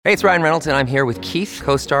Hey, it's Ryan Reynolds, and I'm here with Keith,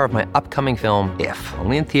 co-star of my upcoming film, If,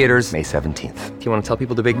 only in theaters May 17th. Do you want to tell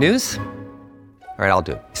people the big news? All right, I'll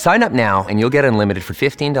do it. Sign up now and you'll get unlimited for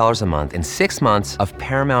 $15 a month and 6 months of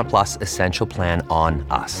Paramount Plus Essential Plan on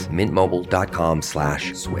us.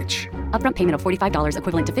 MintMobile.com/switch. Upfront payment of $45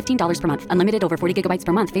 equivalent to $15 per month. Unlimited over 40 gigabytes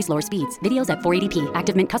per month. Face lower speeds. Videos at 480p.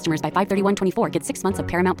 Active Mint customers by 531.24 get 6 months of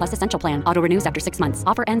Paramount Plus Essential Plan. Auto renews after 6 months.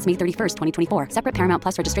 Offer ends May 31st, 2024. Separate Paramount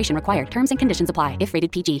Plus registration required. Terms and conditions apply if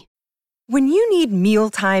rated PG. When you need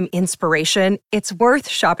mealtime inspiration, it's worth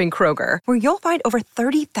shopping Kroger, where you'll find over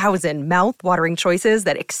 30,000 mouth-watering choices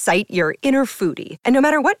that excite your inner foodie. And no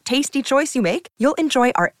matter what tasty choice you make, you'll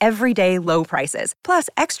enjoy our everyday low prices, plus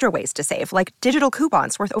extra ways to save, like digital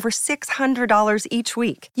coupons worth over $600 each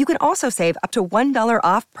week. You can also save up to $1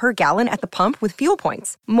 off per gallon at the pump with fuel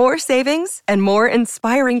points. More savings and more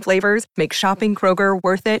inspiring flavors make shopping Kroger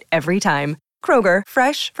worth it every time. Kroger,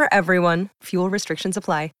 fresh for everyone. Fuel restrictions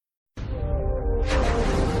apply.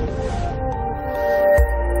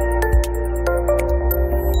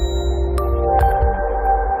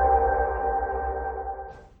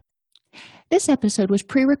 This episode was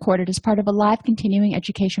pre-recorded as part of a live continuing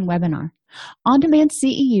education webinar. On-demand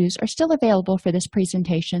CEUs are still available for this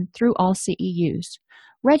presentation through All CEUs.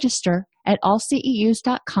 Register at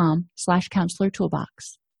allceus.com/counselor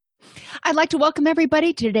toolbox. I'd like to welcome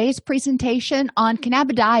everybody to today's presentation on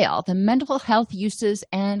cannabidiol, the mental health uses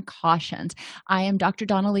and cautions. I am Dr.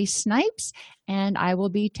 Donnelly Snipes, and I will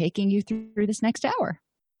be taking you through this next hour.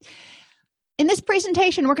 In this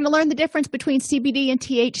presentation, we're going to learn the difference between CBD and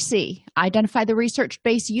THC, identify the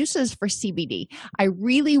research-based uses for CBD. I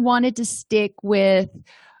really wanted to stick with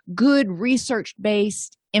good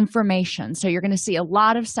research-based information, so you're going to see a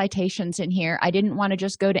lot of citations in here. I didn't want to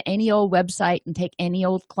just go to any old website and take any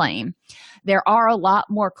old claim. There are a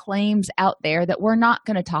lot more claims out there that we're not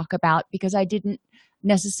going to talk about because I didn't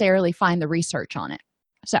necessarily find the research on it.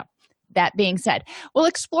 So, that being said, we'll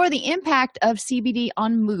explore the impact of CBD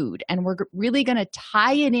on mood, and we're really going to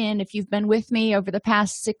tie it in. If you've been with me over the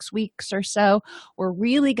past 6 weeks or so, we're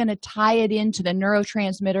really going to tie it into the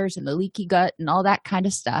neurotransmitters and the leaky gut and all that kind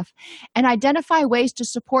of stuff, and identify ways to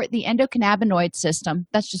support the endocannabinoid system.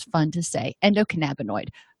 That's just fun to say, endocannabinoid.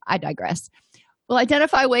 I digress. We'll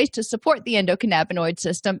identify ways to support the endocannabinoid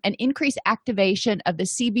system and increase activation of the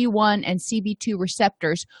CB1 and CB2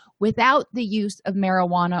 receptors without the use of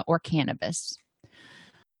marijuana or cannabis.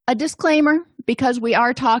 A disclaimer, because we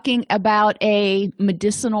are talking about a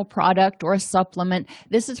medicinal product or a supplement,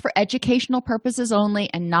 this is for educational purposes only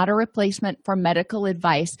and not a replacement for medical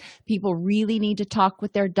advice. People really need to talk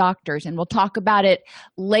with their doctors, and we'll talk about it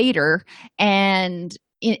later and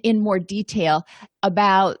in more detail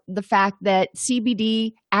about the fact that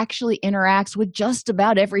CBD actually interacts with just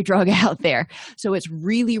about every drug out there. So it's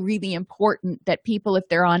really, really important that people, if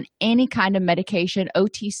they're on any kind of medication,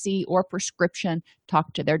 OTC or prescription,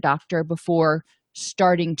 talk to their doctor before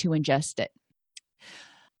starting to ingest it.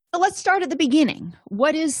 So let's start at the beginning.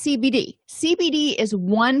 What is CBD? CBD is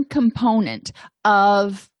one component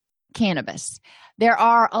of cannabis. There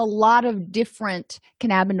are a lot of different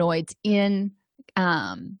cannabinoids in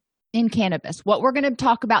cannabis. What we're going to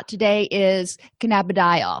talk about today is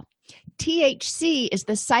cannabidiol. THC is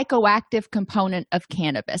the psychoactive component of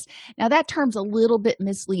cannabis. Now, that term's a little bit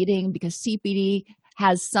misleading because CBD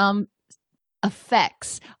has some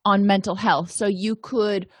effects on mental health. So you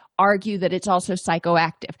could argue that it's also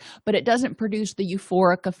psychoactive, but it doesn't produce the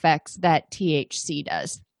euphoric effects that THC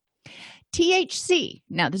does. THC,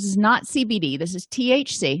 now this is not CBD, this is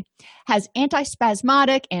THC, has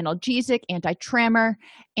antispasmodic, analgesic, anti-tremor,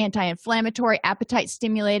 anti-inflammatory,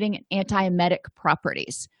 appetite-stimulating, and antiemetic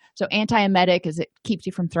properties. So antiemetic is it keeps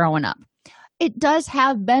you from throwing up. It does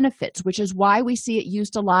have benefits, which is why we see it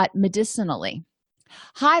used a lot medicinally.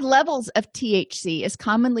 High levels of THC is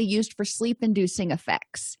commonly used for sleep-inducing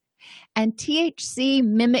effects. And THC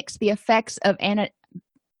mimics the effects of the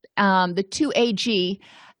 2-AG,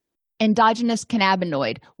 endogenous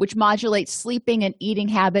cannabinoid, which modulates sleeping and eating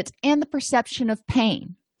habits and the perception of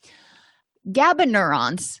pain. GABA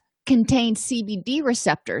neurons contain CBD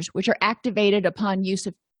receptors, which are activated upon use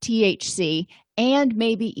of THC and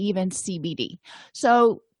maybe even CBD.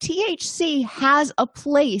 So THC has a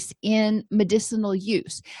place in medicinal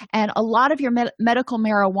use, and a lot of your medical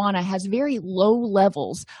marijuana has very low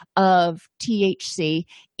levels of THC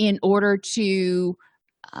in order to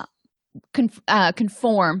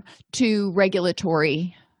conform to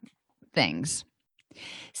regulatory things.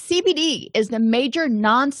 CBD is the major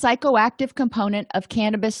non-psychoactive component of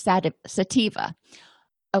cannabis sativa.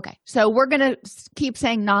 Okay, so we're going to keep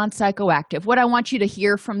saying non-psychoactive. What I want you to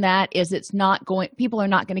hear from that is people are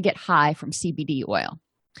not going to get high from CBD oil.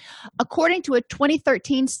 According to a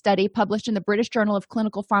 2013 study published in the British Journal of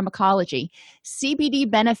Clinical Pharmacology, CBD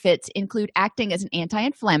benefits include acting as an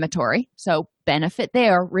anti-inflammatory, so benefit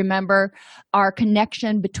there. Remember our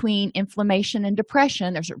connection between inflammation and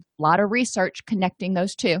depression. There's a lot of research connecting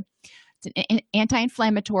those two. It's an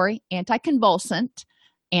anti-inflammatory, anticonvulsant,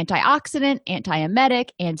 antioxidant,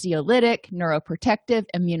 antiemetic, anxiolytic, neuroprotective,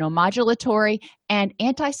 immunomodulatory, and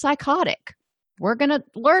antipsychotic. We're going to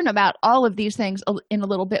learn about all of these things in a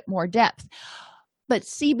little bit more depth. But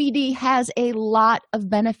CBD has a lot of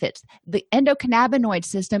benefits. The endocannabinoid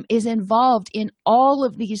system is involved in all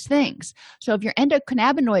of these things. So if your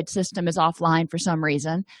endocannabinoid system is offline for some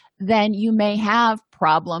reason, then you may have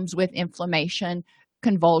problems with inflammation,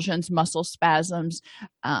 convulsions, muscle spasms,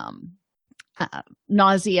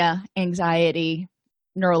 nausea, anxiety,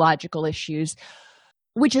 neurological issues,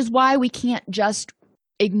 which is why we can't just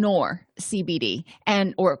ignore CBD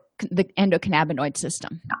or the endocannabinoid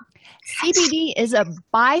system. CBD is a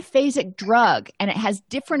biphasic drug, and it has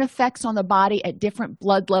different effects on the body at different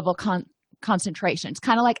blood level concentrations,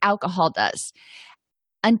 kind of like alcohol does.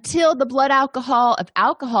 Until the blood alcohol of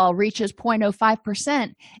alcohol reaches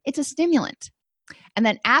 0.05%, it's a stimulant. And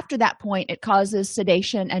then after that point, it causes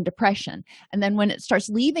sedation and depression. And then when it starts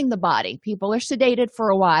leaving the body, people are sedated for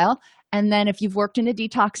a while. And then if you've worked in a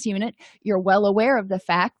detox unit, you're well aware of the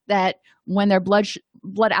fact that when their blood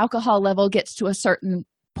alcohol level gets to a certain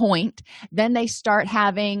point, then they start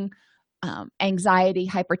having anxiety,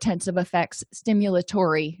 hypertensive effects,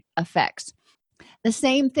 stimulatory effects. The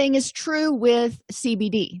same thing is true with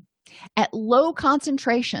CBD. At low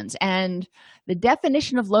concentrations, and the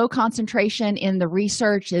definition of low concentration in the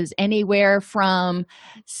research is anywhere from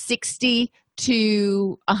 60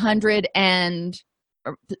 to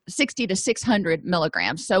 600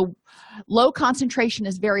 milligrams. So low concentration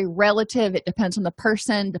is very relative. It depends on the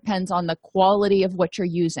person, depends on the quality of what you're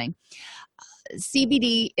using.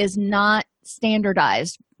 CBD is not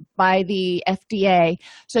standardized by the FDA,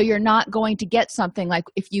 so you're not going to get something like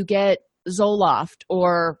if you get Zoloft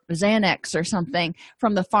or Xanax or something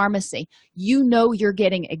from the pharmacy, you know you're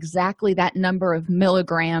getting exactly that number of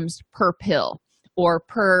milligrams per pill or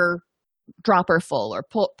per dropper full or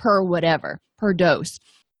per whatever, per dose.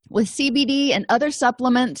 With CBD and other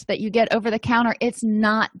supplements that you get over the counter, it's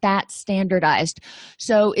not that standardized.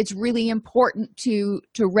 So it's really important to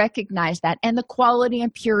recognize that. And the quality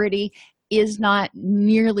and purity is not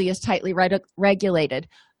nearly as tightly regulated.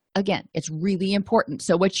 Again, it's really important.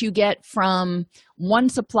 So what you get from one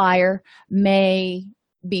supplier may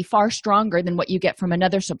be far stronger than what you get from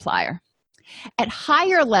another supplier. At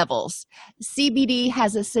higher levels, CBD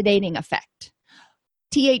has a sedating effect.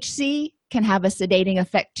 THC can have a sedating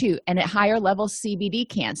effect too, and at higher levels, CBD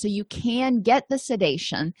can. So you can get the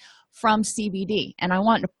sedation from CBD. And I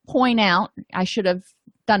want to point out, I should have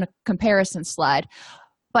done a comparison slide,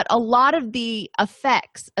 but a lot of the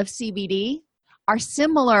effects of CBD are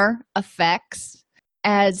similar effects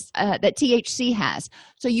as that THC has.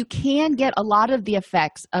 So you can get a lot of the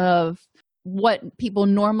effects of what people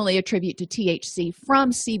normally attribute to THC from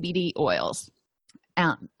CBD oils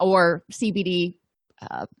or CBD,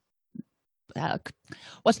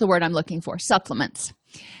 what's the word I'm looking for? Supplements.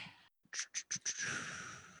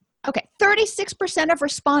 Okay, 36% of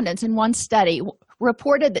respondents in one study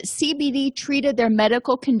reported that CBD treated their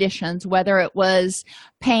medical conditions, whether it was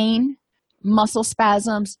pain, muscle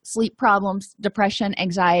spasms, sleep problems, depression,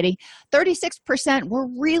 anxiety. 36% were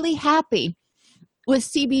really happy with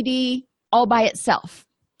CBD all by itself,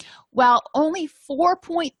 while only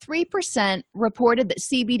 4.3% reported that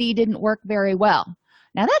CBD didn't work very well.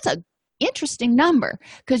 Now, that's an interesting number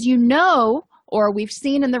because or we've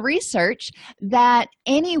seen in the research that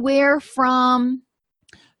anywhere from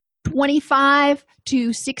 25 to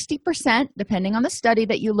 60%, depending on the study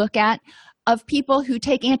that you look at, of people who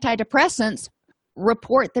take antidepressants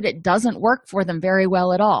report that it doesn't work for them very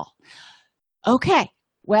well at all. Okay,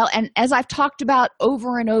 well, and as I've talked about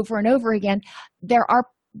over and over and over again, there are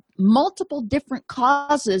multiple different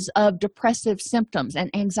causes of depressive symptoms and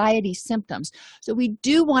anxiety symptoms. So we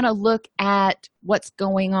do want to look at what's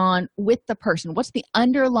going on with the person. What's the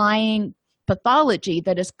underlying pathology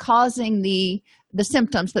that is causing the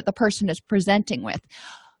symptoms that the person is presenting with?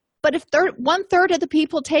 But if 1/3 of the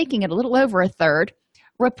people taking it, a little over a third,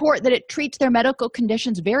 report that it treats their medical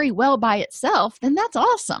conditions very well by itself, then that's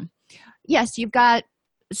awesome. Yes, you've got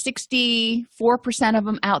 64% of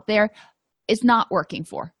them out there is not working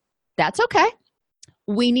for. That's okay.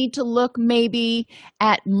 We need to look maybe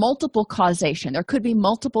at multiple causation. There could be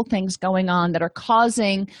multiple things going on that are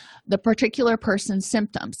causing the particular person's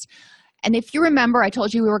symptoms. And if you remember, I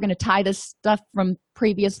told you we were going to tie this stuff from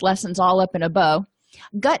previous lessons all up in a bow.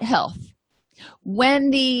 Gut health.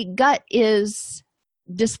 When the gut is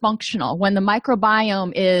dysfunctional, when the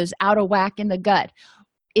microbiome is out of whack in the gut,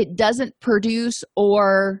 it doesn't produce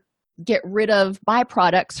or get rid of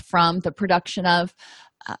byproducts from the production of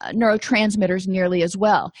neurotransmitters nearly as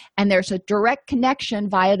well. And there's a direct connection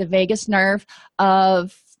via the vagus nerve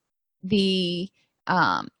of the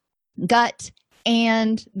gut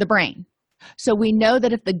and the brain. So we know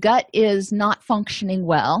that if the gut is not functioning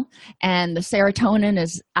well and the serotonin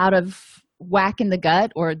is out of whack in the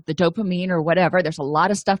gut, or the dopamine or whatever, there's a lot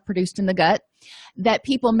of stuff produced in the gut, that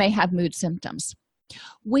people may have mood symptoms.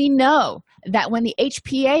 We know that when the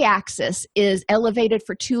HPA axis is elevated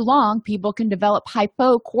for too long, people can develop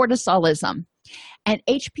hypocortisolism. And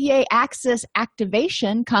HPA axis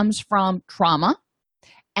activation comes from trauma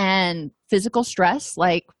and physical stress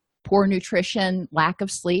like poor nutrition, lack of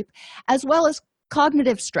sleep, as well as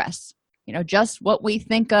cognitive stress. Just what we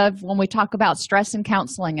think of when we talk about stress and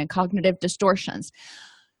counseling and cognitive distortions.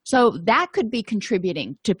 So that could be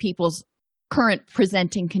contributing to people's current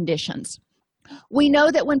presenting conditions. We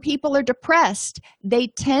know that when people are depressed, they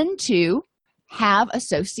tend to have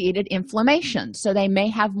associated inflammation, so they may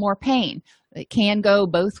have more pain. It can go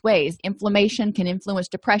both ways. Inflammation can influence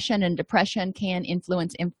depression, and depression can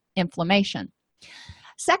influence inflammation.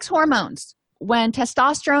 Sex hormones. When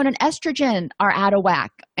testosterone and estrogen are out of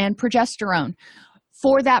whack, and progesterone,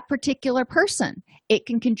 for that particular person, it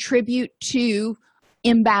can contribute to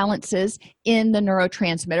imbalances in the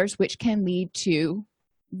neurotransmitters, which can lead to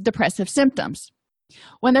depressive symptoms.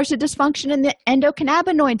 When there's a dysfunction in the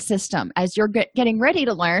endocannabinoid system, as you're getting ready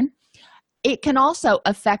to learn, it can also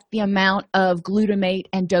affect the amount of glutamate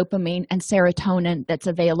and dopamine and serotonin that's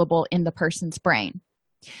available in the person's brain.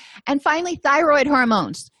 And finally, thyroid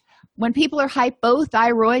hormones. When people are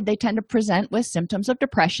hypothyroid, they tend to present with symptoms of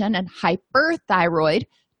depression, and hyperthyroid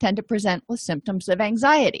tend to present with symptoms of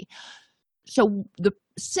anxiety. So the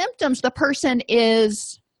symptoms the person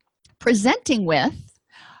is presenting with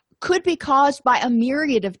could be caused by a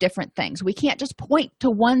myriad of different things. We can't just point to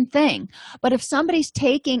one thing. But if somebody's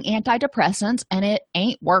taking antidepressants and it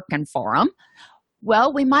ain't working for them,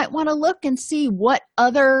 well, we might want to look and see what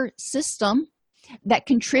other system that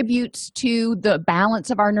contributes to the balance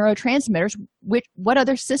of our neurotransmitters, what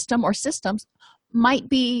other system or systems might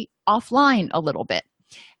be offline a little bit.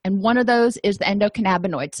 And one of those is the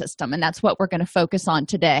endocannabinoid system, and that's what we're going to focus on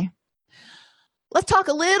today. Let's talk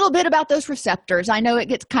a little bit about those receptors. I know it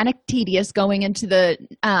gets kind of tedious going into the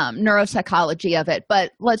neuropsychology of it,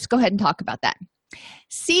 but let's go ahead and talk about that.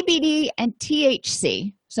 CBD and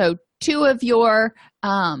THC, so two of your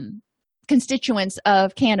constituents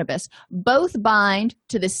of cannabis, both bind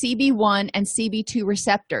to the CB1 and CB2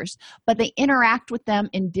 receptors, but they interact with them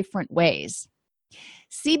in different ways.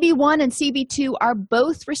 CB1 and CB2 are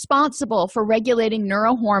both responsible for regulating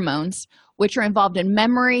neurohormones, which are involved in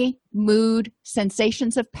memory, mood,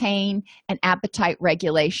 sensations of pain, and appetite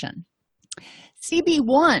regulation.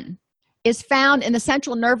 CB1 is found in the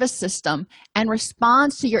central nervous system and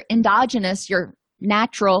responds to your endogenous, your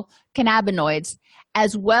natural cannabinoids,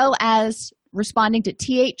 as well as responding to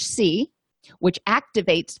THC, which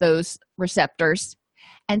activates those receptors,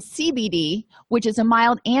 and CBD, which is a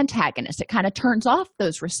mild antagonist. It kind of turns off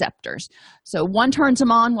those receptors. So one turns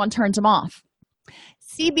them on, one turns them off.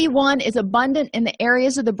 CB1 is abundant in the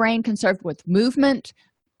areas of the brain concerned with movement,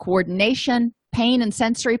 coordination, pain and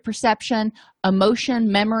sensory perception, emotion,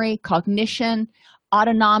 memory, cognition,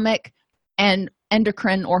 autonomic, and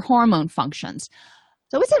endocrine or hormone functions.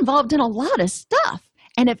 So it's involved in a lot of stuff.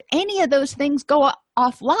 And if any of those things go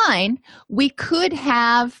offline, we could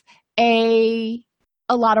have a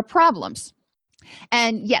lot of problems.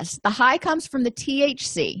 And yes, the high comes from the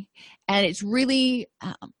THC, and it's really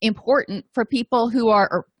important for people who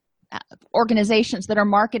are organizations that are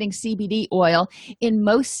marketing CBD oil. In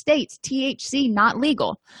most states, THC not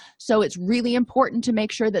legal. So it's really important to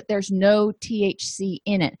make sure that there's no THC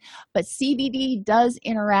in it. But CBD does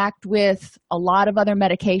interact with a lot of other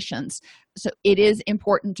medications. So it is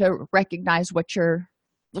important to recognize what you're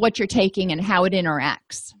taking and how it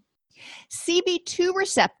interacts. CB2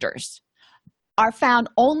 receptors are found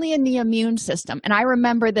only in the immune system. And I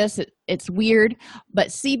remember this, it's weird, but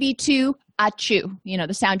CB2, achoo,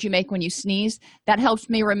 the sound you make when you sneeze, that helps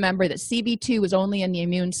me remember that CB2 is only in the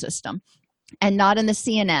immune system and not in the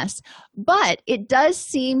CNS. But it does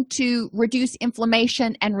seem to reduce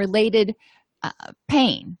inflammation and related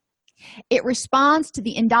pain. It responds to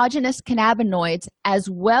the endogenous cannabinoids as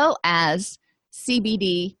well as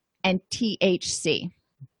CBD and THC.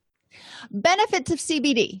 Benefits of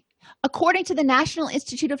CBD. According to the National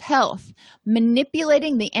Institute of Health,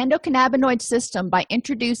 manipulating the endocannabinoid system by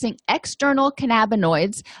introducing external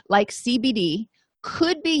cannabinoids like CBD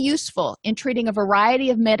could be useful in treating a variety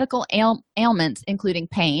of medical ailments, including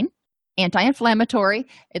pain, anti-inflammatory.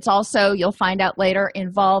 It's also, you'll find out later,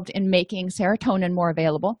 involved in making serotonin more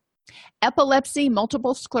available, epilepsy,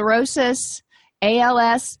 multiple sclerosis,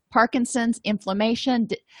 ALS, Parkinson's, inflammation,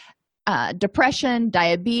 depression,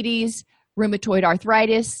 diabetes, rheumatoid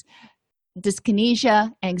arthritis,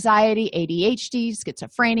 dyskinesia, anxiety, ADHD,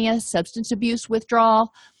 schizophrenia, substance abuse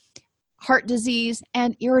withdrawal, heart disease,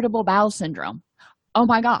 and irritable bowel syndrome. Oh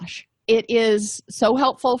my gosh, it is so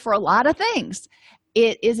helpful for a lot of things.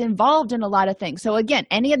 It is involved in a lot of things. So again,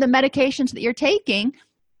 any of the medications that you're taking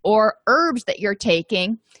or herbs that you're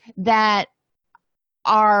taking that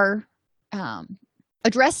are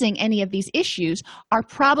addressing any of these issues are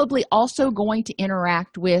probably also going to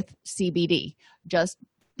interact with CBD. Just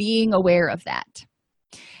being aware of that.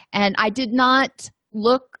 And I did not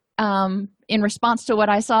look in response to what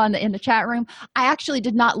I saw in the chat room. I actually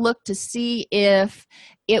did not look to see if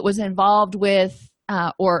it was involved with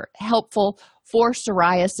or helpful for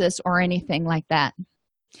psoriasis or anything like that.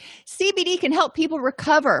 CBD can help people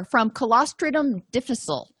recover from Clostridium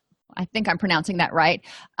difficile. I think I'm pronouncing that right.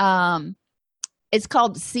 It's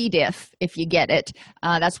called C. diff, if you get it.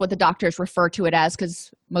 That's what the doctors refer to it as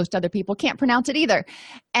because most other people can't pronounce it either,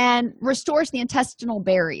 and restores the intestinal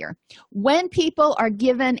barrier. When people are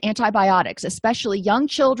given antibiotics, especially young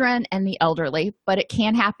children and the elderly, but it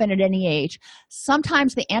can happen at any age,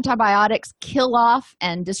 sometimes the antibiotics kill off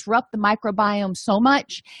and disrupt the microbiome so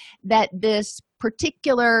much that this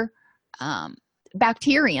particular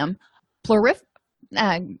bacterium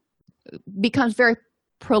becomes very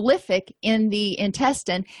prolific in the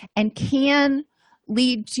intestine and can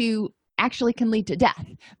lead to death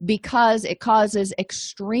because it causes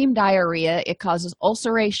extreme diarrhea. It causes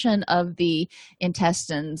ulceration of the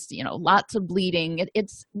intestines, lots of bleeding.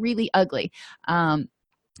 It's really ugly.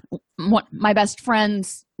 My best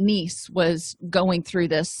friend's niece was going through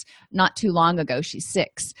this not too long ago. She's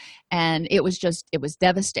 6, and it was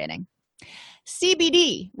devastating.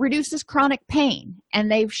 CBD reduces chronic pain,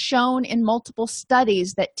 and they've shown in multiple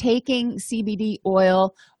studies that taking CBD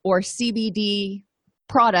oil or CBD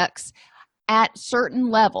products at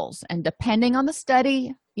certain levels, and depending on the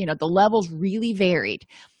study, the levels really varied.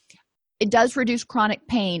 It does reduce chronic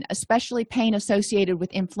pain, especially pain associated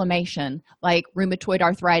with inflammation like rheumatoid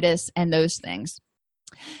arthritis and those things.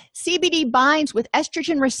 CBD binds with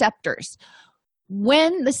estrogen receptors.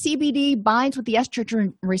 When the CBD binds with the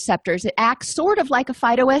estrogen receptors, it acts sort of like a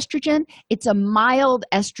phytoestrogen. It's a mild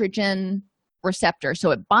estrogen receptor.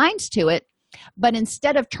 So it binds to it, but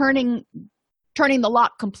instead of turning the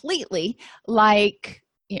lock completely like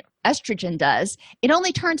estrogen does, it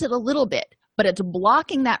only turns it a little bit, but it's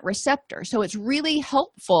blocking that receptor. So it's really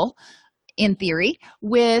helpful, in theory,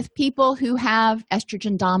 with people who have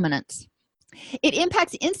estrogen dominance. It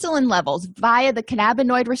impacts insulin levels via the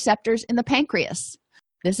cannabinoid receptors in the pancreas.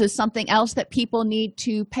 This is something else that people need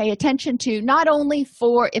to pay attention to, not only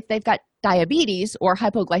for if they've got diabetes or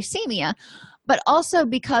hypoglycemia, but also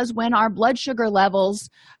because when our blood sugar levels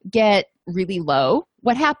get really low,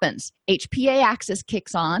 what happens? HPA axis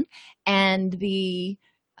kicks on and the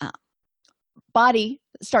body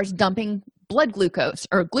starts dumping blood glucose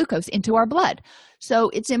or glucose into our blood. So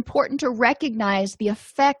it's important to recognize the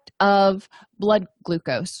effect of blood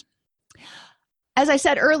glucose. As I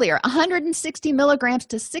said earlier, 160 milligrams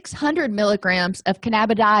to 600 milligrams of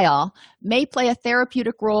cannabidiol may play a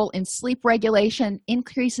therapeutic role in sleep regulation,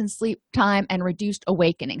 increase in sleep time, and reduced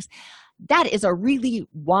awakenings. That is a really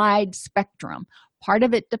wide spectrum. Part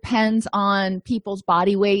of it depends on people's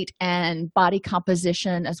body weight and body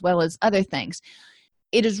composition, as well as other things.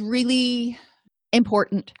 It is really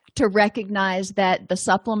important to recognize that the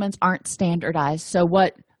supplements aren't standardized. So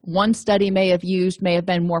what one study may have used may have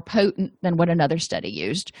been more potent than what another study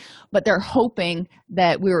used, but they're hoping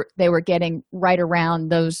that they were getting right around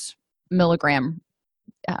those milligram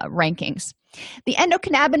rankings. The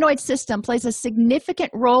endocannabinoid system plays a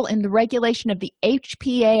significant role in the regulation of the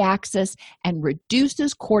HPA axis and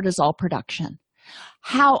reduces cortisol production.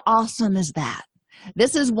 How awesome is that?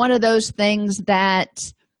 This is one of those things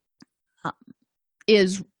that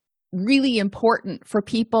is really important for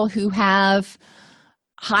people who have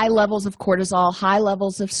high levels of cortisol, high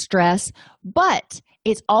levels of stress, but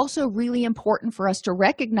it's also really important for us to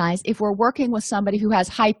recognize if we're working with somebody who has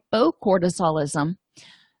hypocortisolism,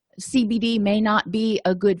 CBD may not be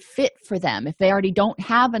a good fit for them. If they already don't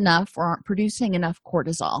have enough or aren't producing enough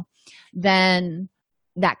cortisol, then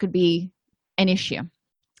that could be an issue.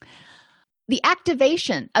 The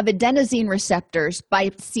activation of adenosine receptors by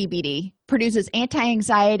CBD produces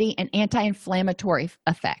anti-anxiety and anti-inflammatory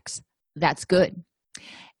effects. That's good.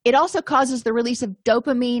 It also causes the release of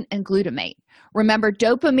dopamine and glutamate. Remember,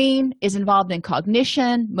 dopamine is involved in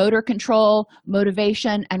cognition, motor control,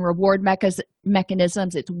 motivation, and reward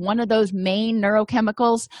mechanisms. It's one of those main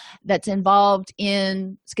neurochemicals that's involved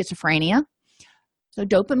in schizophrenia. So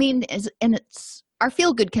dopamine it's our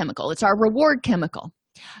feel-good chemical. It's our reward chemical.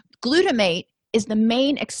 Glutamate is the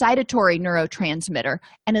main excitatory neurotransmitter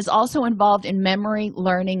and is also involved in memory,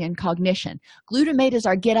 learning, and cognition. Glutamate is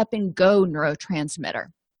our get-up-and-go neurotransmitter.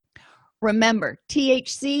 Remember,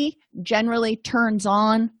 THC generally turns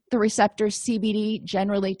on the receptors. CBD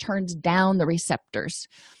generally turns down the receptors.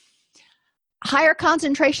 Higher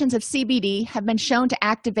concentrations of CBD have been shown to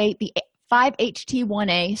activate the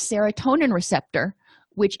 5-HT1A serotonin receptor,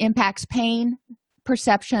 which impacts pain,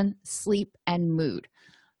 perception, sleep, and mood.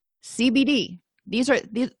 CBD,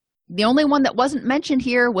 the only one that wasn't mentioned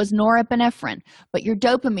here was norepinephrine, but your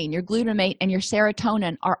dopamine, your glutamate, and your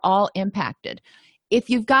serotonin are all impacted. If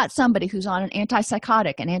you've got somebody who's on an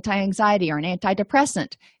antipsychotic, an anti-anxiety, or an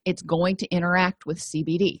antidepressant, it's going to interact with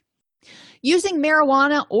CBD. Using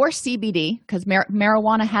marijuana or CBD, because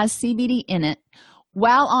marijuana has CBD in it,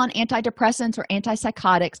 while on antidepressants or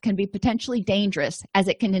antipsychotics can be potentially dangerous, as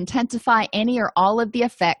it can intensify any or all of the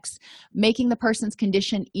effects, making the person's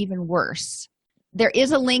condition even worse. There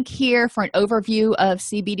is a link here for an overview of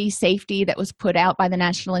CBD safety that was put out by the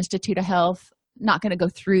National Institute of Health. Not going to go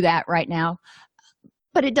through that right now,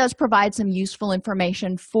 but it does provide some useful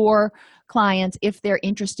information for clients if they're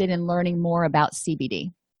interested in learning more about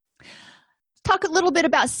CBD. Talk a little bit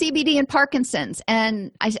about CBD and Parkinson's,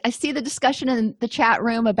 and I see the discussion in the chat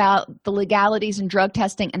room about the legalities and drug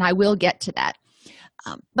testing, and I will get to that.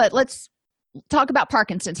 But let's talk about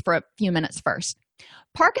Parkinson's for a few minutes first.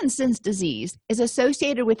 Parkinson's disease is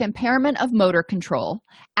associated with impairment of motor control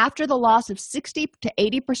after the loss of 60 to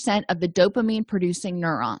 80% of the dopamine-producing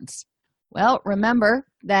neurons. Well, remember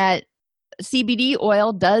that CBD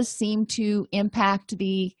oil does seem to impact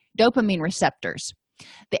the dopamine receptors.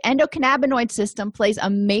 The endocannabinoid system plays a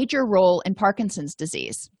major role in Parkinson's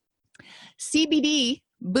disease. CBD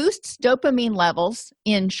boosts dopamine levels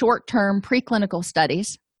in short-term preclinical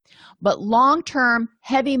studies, but long-term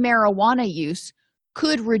heavy marijuana use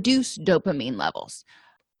could reduce dopamine levels.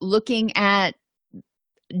 Looking at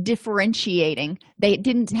differentiating, they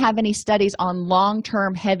didn't have any studies on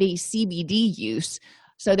long-term heavy CBD use,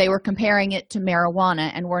 so they were comparing it to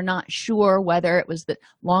marijuana, and we're not sure whether it was the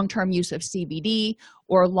long-term use of CBD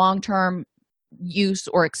or long-term use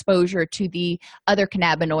or exposure to the other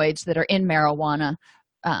cannabinoids that are in marijuana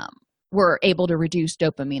were able to reduce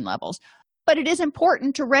dopamine levels. But it is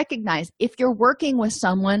important to recognize if you're working with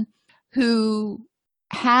someone who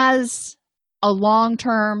has a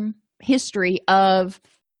long-term history of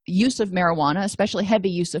use of marijuana, especially heavy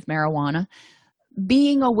use of marijuana,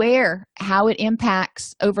 being aware how it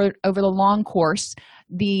impacts over the long course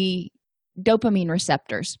the dopamine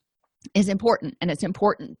receptors is important, and it's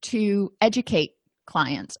important to educate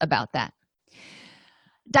clients about that.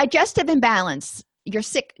 Digestive imbalance, your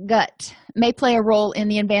sick gut, may play a role in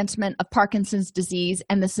the advancement of Parkinson's disease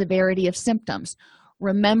and the severity of symptoms.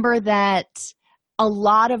 Remember that a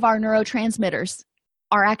lot of our neurotransmitters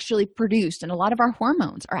are actually produced, and a lot of our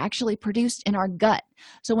hormones are actually produced in our gut.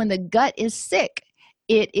 So when the gut is sick,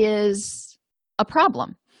 it is a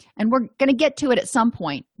problem. And we're going to get to it at some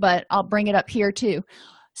point, but I'll bring it up here too.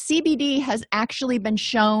 CBD has actually been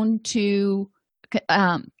shown to,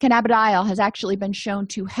 cannabidiol has actually been shown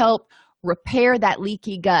to help repair that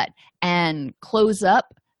leaky gut and close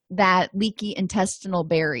up that leaky intestinal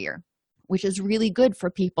barrier, which is really good for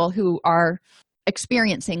people who are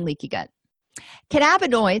experiencing leaky gut.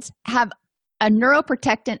 Cannabinoids have a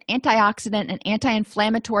neuroprotectant, antioxidant, and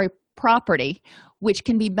anti-inflammatory property, which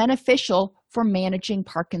can be beneficial for managing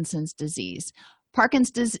Parkinson's disease.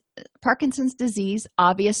 Parkinson's disease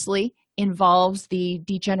obviously involves the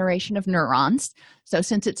degeneration of neurons. So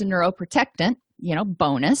since it's a neuroprotectant,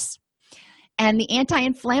 bonus. And the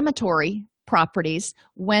anti-inflammatory properties,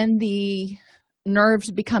 when the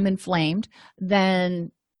nerves become inflamed,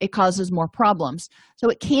 then it causes more problems. So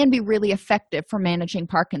it can be really effective for managing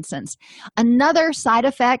Parkinson's. Another side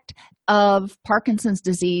effect of Parkinson's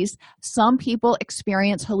disease, some people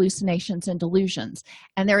experience hallucinations and delusions.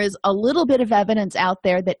 And there is a little bit of evidence out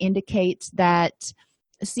there that indicates that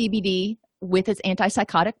CBD, with its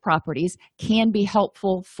antipsychotic properties, can be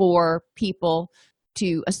helpful for people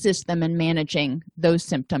to assist them in managing those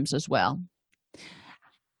symptoms as well.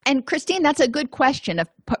 And Christine, that's a good question if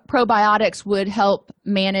probiotics would help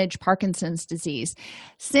manage Parkinson's disease.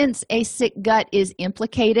 Since a sick gut is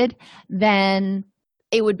implicated, then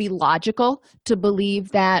it would be logical to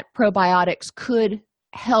believe that probiotics could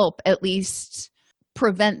help at least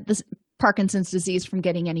prevent the Parkinson's disease from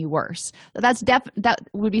getting any worse. So that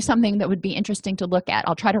would be something that would be interesting to look at.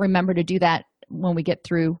 I'll try to remember to do that when we get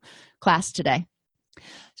through class today.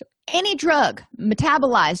 So any drug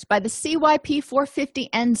metabolized by the CYP450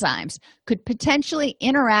 enzymes could potentially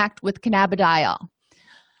interact with cannabidiol.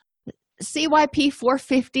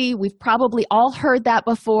 CYP450, we've probably all heard that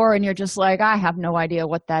before, and you're just like, I have no idea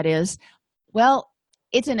what that is. Well,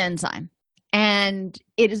 it's an enzyme, and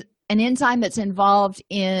it is an enzyme that's involved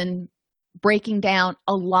in breaking down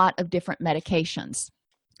a lot of different medications.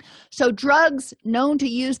 So drugs known to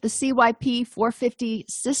use the CYP450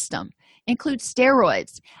 system include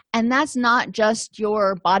steroids, and that's not just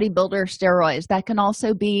your bodybuilder steroids. That can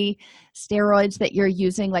also be steroids that you're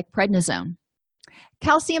using like prednisone.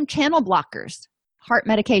 Calcium channel blockers, heart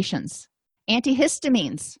medications,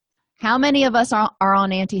 antihistamines. How many of us are on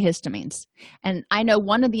antihistamines? And I know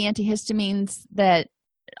one of the antihistamines that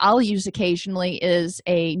I'll use occasionally is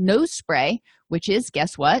a nose spray, which is,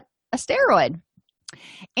 guess what? A steroid.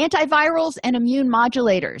 Antivirals and immune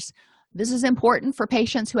modulators. This is important for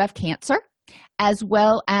patients who have cancer as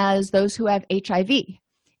well as those who have HIV.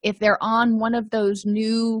 If they're on one of those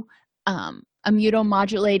new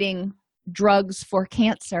immunomodulating drugs for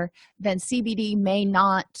cancer, then CBD may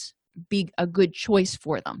not be a good choice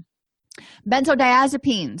for them.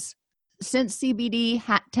 Benzodiazepines. Since CBD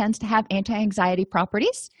tends to have anti-anxiety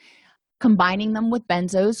properties, combining them with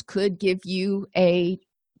benzos could give you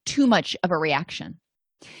too much of a reaction.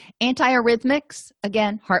 Antiarrhythmics,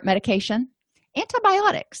 again, heart medication.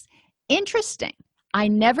 Antibiotics. Interesting. I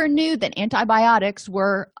never knew that antibiotics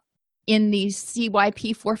were in the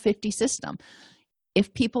CYP450 system.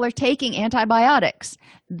 If people are taking antibiotics,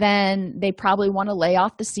 then they probably want to lay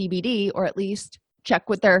off the CBD, or at least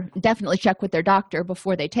definitely check with their doctor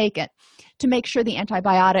before they take it to make sure the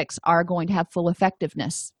antibiotics are going to have full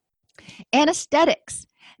effectiveness. Anesthetics.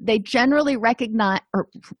 They generally recommend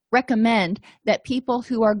that people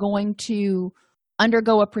who are going to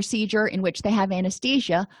undergo a procedure in which they have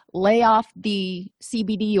anesthesia lay off the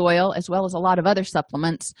CBD oil as well as a lot of other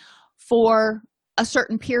supplements for a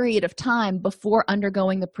certain period of time before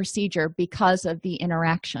undergoing the procedure because of the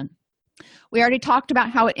interaction. We already talked about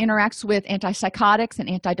how it interacts with antipsychotics and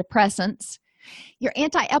antidepressants. Your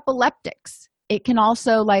antiepileptics, it can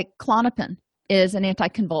also, like Klonopin, is an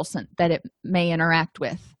anticonvulsant that it may interact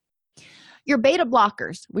with. Your beta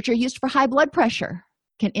blockers, which are used for high blood pressure,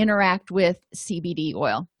 can interact with CBD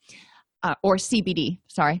oil, or CBD,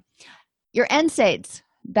 sorry. Your NSAIDs,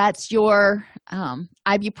 that's your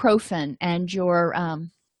ibuprofen and your,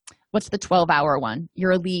 what's the 12-hour one?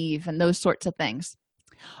 Your Aleve and those sorts of things.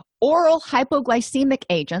 Oral hypoglycemic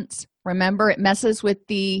agents, remember it messes with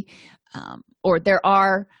there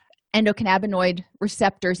are endocannabinoid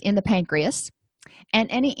receptors in the pancreas, and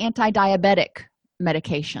any anti-diabetic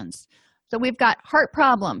medications. So we've got heart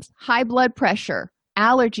problems, high blood pressure,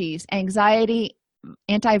 allergies, anxiety,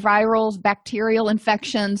 antivirals, bacterial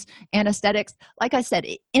infections, anesthetics. Like I said,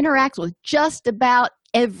 it interacts with just about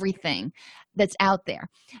everything that's out there.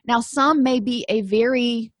 Now, some may be a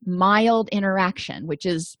very mild interaction, which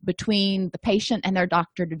is between the patient and their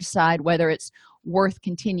doctor to decide whether it's worth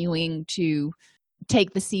continuing to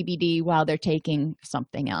take the CBD while they're taking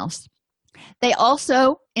something else. They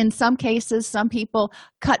also, in some cases, some people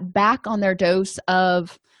cut back on their dose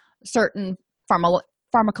of certain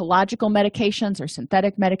pharmacological medications or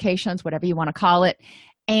synthetic medications, whatever you want to call it,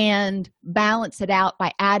 and balance it out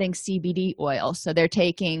by adding CBD oil. So they're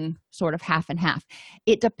taking sort of half and half.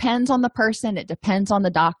 It depends on the person. It depends on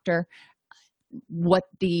the doctor what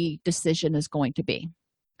the decision is going to be.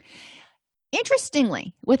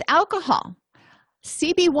 Interestingly, with alcohol,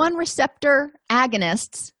 CB1 receptor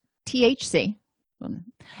agonists, THC,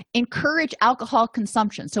 encourage alcohol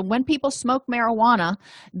consumption. So when people smoke marijuana,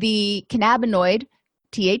 the cannabinoid,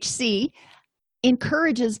 THC,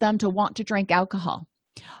 encourages them to want to drink alcohol.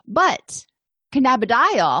 But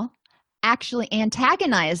cannabidiol actually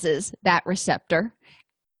antagonizes that receptor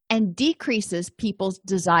and decreases people's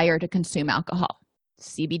desire to consume alcohol.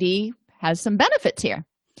 CBD has some benefits here.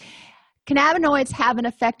 Cannabinoids have an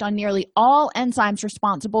effect on nearly all enzymes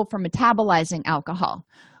responsible for metabolizing alcohol,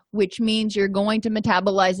 which means you're going to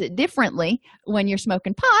metabolize it differently when you're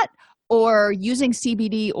smoking pot or using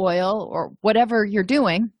CBD oil or whatever you're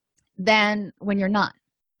doing than when you're not.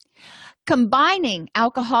 Combining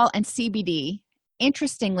alcohol and CBD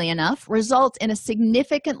interestingly enough, results in a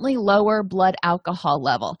significantly lower blood alcohol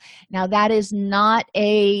level. Now, that is not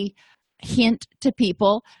a hint to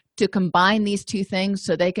people to combine these two things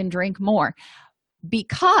so they can drink more,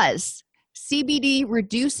 because CBD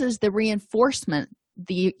reduces the reinforcement,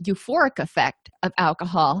 the euphoric effect of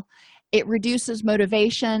alcohol. It reduces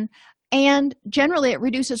motivation, and generally it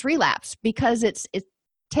reduces relapse because it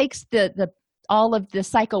takes all of the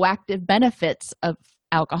psychoactive benefits of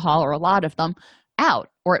alcohol, or a lot of them, out,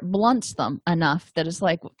 or it blunts them enough that it's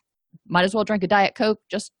like, might as well drink a Diet Coke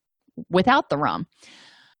just without the rum.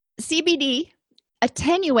 CBD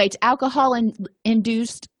attenuates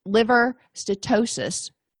alcohol-induced liver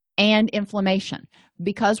steatosis and inflammation,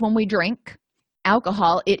 because when we drink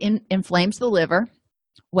alcohol, it inflames the liver.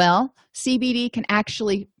 Well, CBD can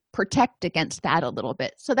actually protect against that a little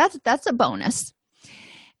bit. So that's a bonus.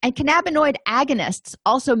 And cannabinoid agonists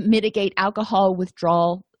also mitigate alcohol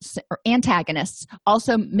withdrawal, or antagonists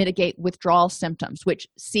also mitigate withdrawal symptoms, which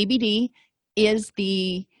CBD is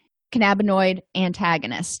the cannabinoid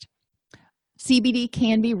antagonist. CBD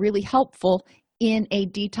can be really helpful in a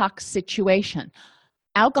detox situation.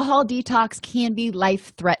 Alcohol detox can be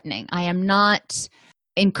life-threatening. I am not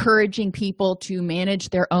encouraging people to manage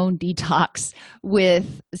their own detox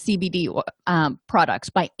with CBD products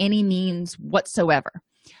by any means whatsoever.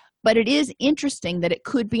 But it is interesting that it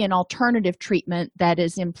could be an alternative treatment that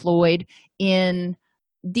is employed in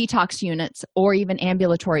detox units or even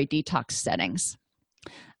ambulatory detox settings.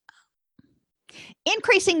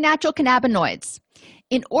 Increasing natural cannabinoids.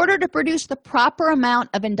 In order to produce the proper amount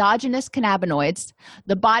of endogenous cannabinoids,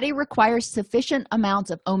 the body requires sufficient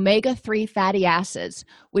amounts of omega-3 fatty acids,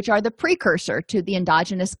 which are the precursor to the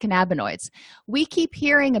endogenous cannabinoids. We keep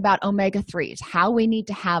hearing about omega-3s, how we need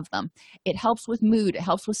to have them. It helps with mood, it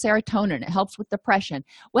helps with serotonin, it helps with depression.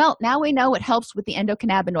 Well, now we know it helps with the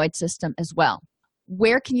endocannabinoid system as well.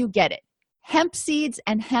 Where can you get it? Hemp seeds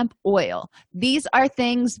and hemp oil. These are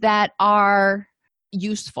things that are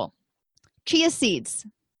useful. Chia seeds,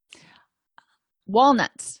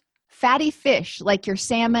 walnuts, fatty fish like your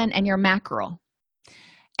salmon and your mackerel,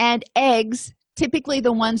 and eggs, typically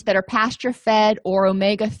the ones that are pasture-fed or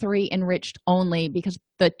omega-3 enriched only, because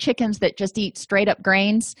the chickens that just eat straight-up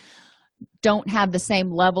grains don't have the same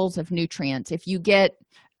levels of nutrients. If you get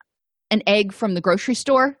an egg from the grocery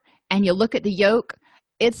store and you look at the yolk,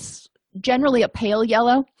 it's generally a pale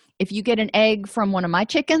yellow. If you get an egg from one of my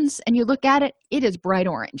chickens and you look at it, it is bright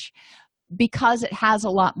orange, because it has a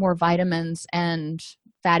lot more vitamins and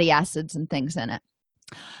fatty acids and things in it.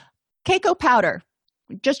 Cocoa powder,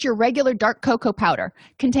 just your regular dark cocoa powder,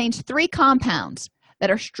 contains 3 compounds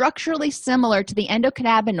that are structurally similar to the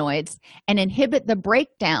endocannabinoids and inhibit the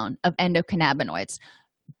breakdown of endocannabinoids.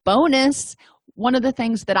 Bonus, one of the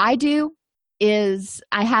things that I do is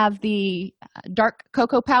I have the dark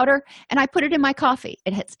cocoa powder and I put it in my coffee.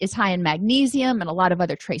 It's high in magnesium and a lot of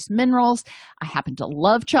other trace minerals. I happen to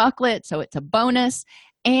love chocolate, so it's a bonus.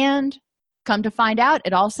 And come to find out,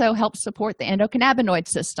 it also helps support the endocannabinoid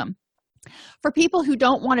system. For people who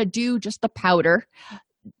don't want to do just the powder,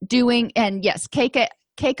 and yes,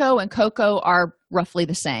 cacao and cocoa are roughly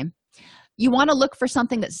the same. You want to look for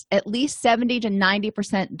something that's at least 70 to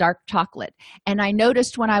 90% dark chocolate. And I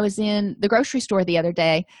noticed when I was in the grocery store the other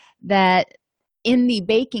day that in the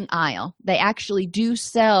baking aisle, they actually do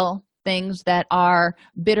sell things that are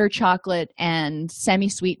bitter chocolate and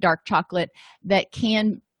semi-sweet dark chocolate that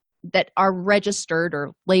are registered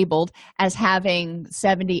or labeled as having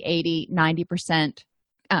 70, 80, 90%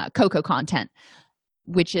 cocoa content,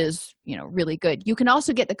 which is, really good. You can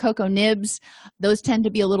also get the cocoa nibs. Those tend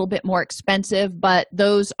to be a little bit more expensive, but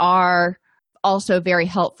those are also very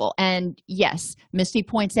helpful. And yes, Misty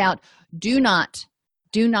points out,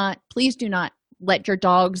 please do not let your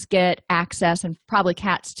dogs get access, and probably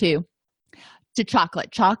cats too, to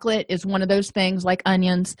chocolate. Chocolate is one of those things, like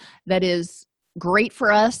onions, that is great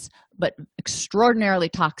for us, but extraordinarily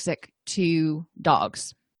toxic to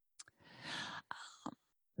dogs.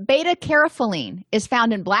 Beta-carotene is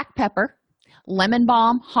found in black pepper, lemon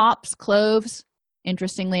balm, hops, cloves,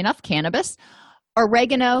 interestingly enough, cannabis,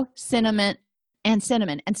 oregano, cinnamon, and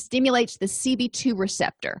stimulates the CB2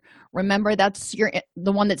 receptor. Remember, that's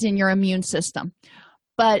the one that's in your immune system.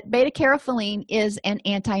 But beta-carotene is an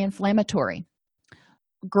anti-inflammatory.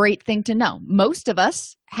 Great thing to know. Most of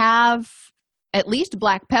us have at least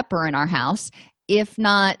black pepper in our house, if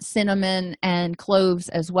not cinnamon and cloves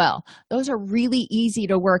as well. Those are really easy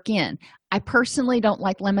to work in. I personally don't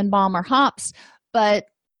like lemon balm or hops, but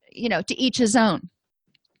to each his own.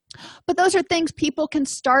 But those are things people can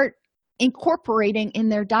start incorporating in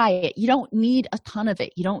their diet. You don't need a ton of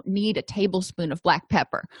it. You don't need a tablespoon of black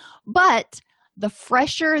pepper. But The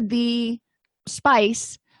fresher the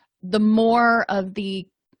spice, the more of the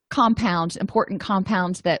compounds, important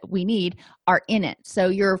compounds that we need, are in it. So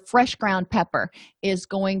your fresh ground pepper is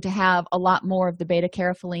going to have a lot more of the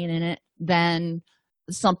beta-carotene in it than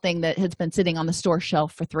something that has been sitting on the store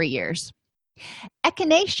shelf for 3 years.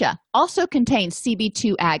 Echinacea also contains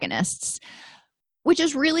CB2 agonists, which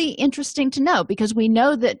is really interesting to know because we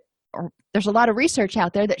know that there's a lot of research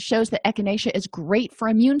out there that shows that echinacea is great for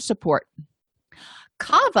immune support.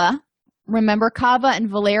 Kava, remember, kava and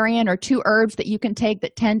valerian are two herbs that you can take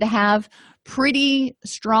that tend to have pretty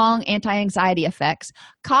strong anti-anxiety effects.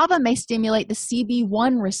 Kava may stimulate the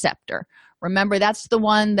CB1 receptor. Remember, that's the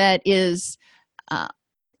one that is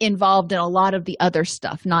involved in a lot of the other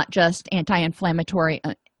stuff, not just anti-inflammatory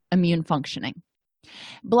immune functioning.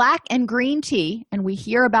 Black and green tea, and we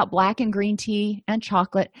hear about black and green tea and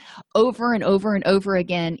chocolate over and over and over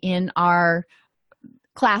again in our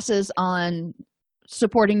classes on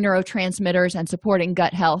supporting neurotransmitters and supporting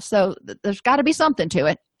gut health. So there's got to be something to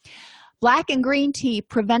it. Black and green tea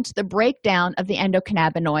prevents the breakdown of the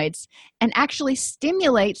endocannabinoids and actually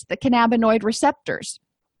stimulates the cannabinoid receptors,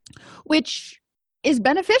 which is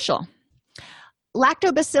beneficial.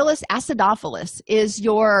 Lactobacillus acidophilus is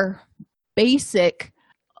your basic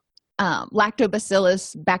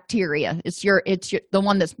lactobacillus bacteria. It's the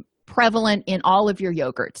one that's prevalent in all of your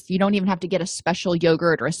yogurts. You don't even have to get a special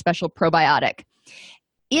yogurt or a special probiotic.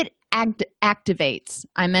 It activates,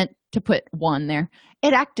 I meant to put one there,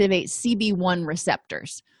 it activates CB1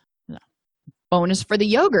 receptors. Bonus for the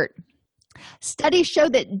yogurt. Studies show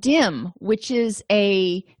that DIM, which is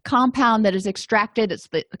a compound that is extracted, it's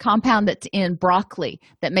the compound that's in broccoli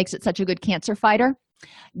that makes it such a good cancer fighter.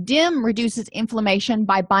 DIM reduces inflammation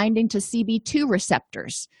by binding to CB2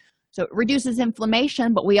 receptors. So it reduces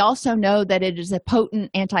inflammation, but we also know that it is a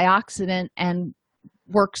potent antioxidant and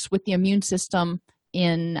works with the immune system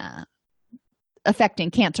in affecting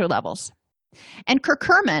cancer levels. And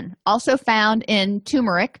curcumin, also found in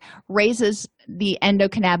turmeric, raises the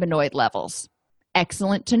endocannabinoid levels.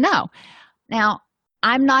 Excellent to know. Now,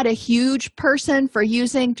 I'm not a huge person for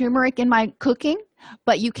using turmeric in my cooking,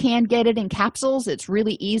 but you can get it in capsules. It's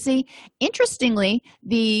really easy. Interestingly,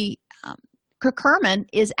 the curcumin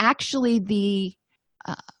is actually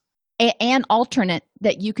an alternate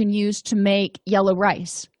that you can use to make yellow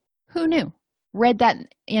rice. Who knew? Read that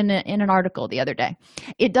in an article the other day.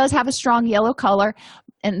 It does have a strong yellow color,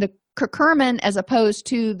 and the curcumin, as opposed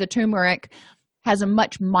to the turmeric, has a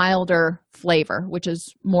much milder flavor, which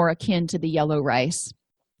is more akin to the yellow rice.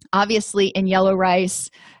 Obviously, in yellow rice,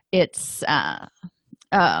 it's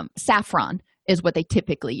saffron is what they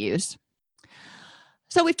typically use.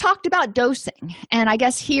 So we've talked about dosing, and I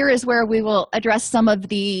guess here is where we will address some of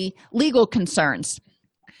the legal concerns.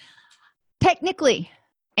 Technically,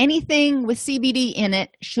 anything with CBD in it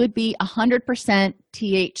should be 100%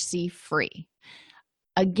 THC free.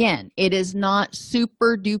 Again, it is not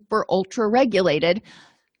super duper ultra regulated,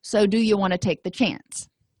 so do you want to take the chance?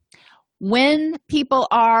 When people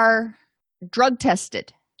are drug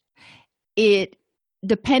tested,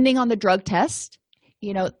 depending on the drug test,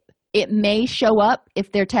 it may show up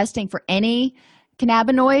if they're testing for any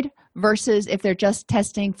cannabinoid versus if they're just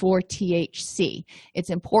testing for THC. It's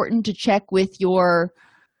important to check with your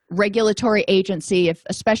regulatory agency,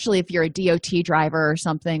 especially if you're a DOT driver or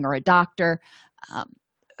something, or a doctor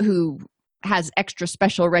who has extra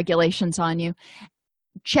special regulations on you.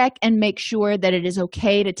 Check and make sure that it is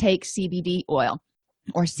okay to take CBD oil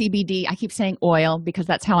or CBD. I keep saying oil because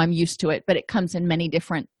that's how I'm used to it, but it comes in many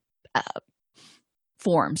different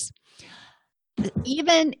forms.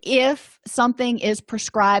 Even if something is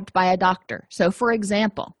prescribed by a doctor. So, for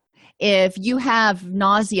example, if you have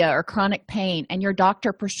nausea or chronic pain and your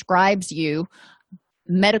doctor prescribes you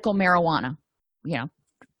medical marijuana,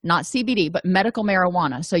 not CBD, but medical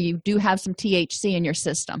marijuana, so you do have some THC in your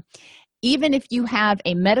system, even if you have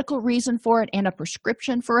a medical reason for it and a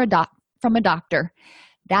prescription from a doctor,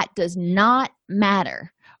 that does not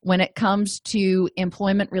matter when it comes to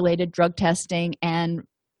employment-related drug testing and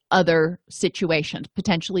other situations,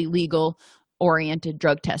 potentially legal-oriented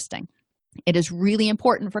drug testing. It is really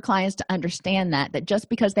important for clients to understand that just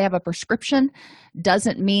because they have a prescription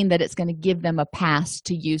doesn't mean that it's going to give them a pass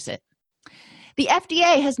to use it. The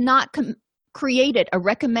FDA has not created a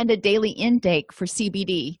recommended daily intake for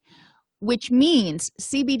CBD, which means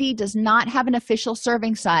CBD does not have an official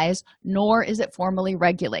serving size, nor is it formally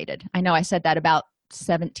regulated. I know I said that about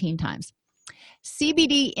 17 times.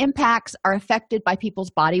 CBD impacts are affected by people's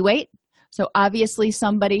body weight. So obviously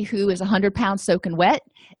somebody who is 100 pounds soaking wet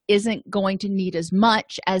isn't going to need as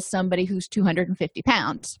much as somebody who's 250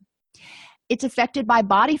 pounds. It's affected by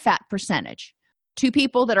body fat percentage. two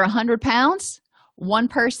people that are 100 pounds, one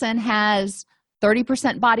person has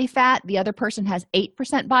 30% body fat, the other person has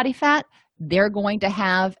 8% body fat, they're going to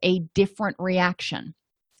have a different reaction.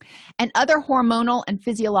 And other hormonal and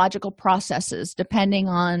physiological processes, depending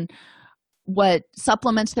on what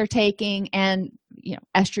supplements they're taking and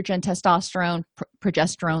estrogen, testosterone,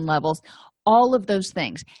 progesterone levels, all of those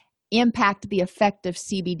things impact the effect of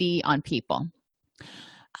CBD on people.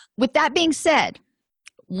 With that being said,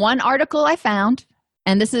 one article I found,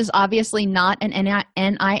 and this is obviously not an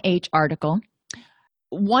NIH article,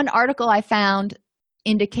 one article I found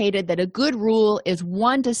indicated that a good rule is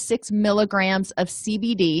 1 to 6 milligrams of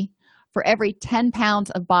CBD for every 10 pounds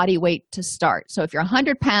of body weight to start. So if you're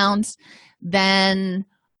 100 pounds, then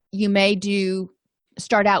you may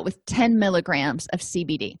start out with 10 milligrams of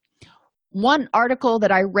CBD. One article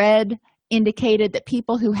that I read indicated that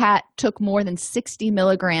people who took more than 60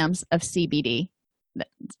 milligrams of CBD,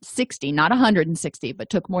 60, not 160, but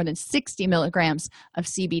took more than 60 milligrams of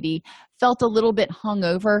CBD, felt a little bit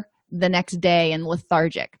hungover the next day and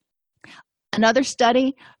lethargic. Another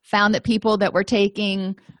study found that people that were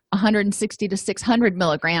taking 160 to 600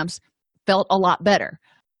 milligrams felt a lot better.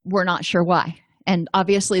 We're not sure why. And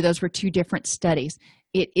obviously, those were two different studies.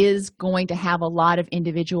 It is going to have a lot of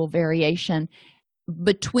individual variation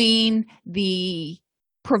between the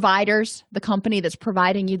providers, the company that's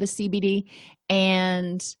providing you the CBD,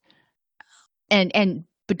 and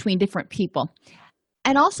between different people.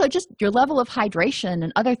 And also just your level of hydration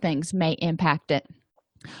and other things may impact it.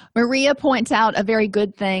 Maria points out a very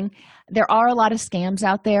good thing. There are a lot of scams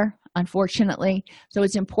out there, unfortunately. So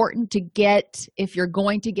it's important to if you're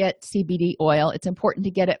going to get CBD oil, it's important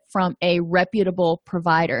to get it from a reputable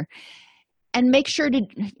provider. And make sure to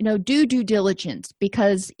do due diligence,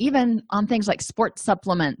 because even on things like sports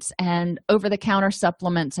supplements and over-the-counter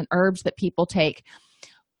supplements and herbs that people take,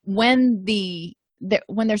 when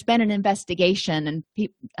there's been an investigation and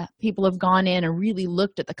people have gone in and really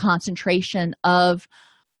looked at the concentration of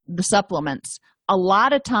the supplements, a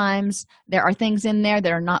lot of times there are things in there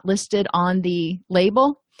that are not listed on the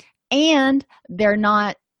label, and they're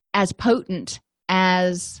not as potent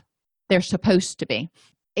as they're supposed to be.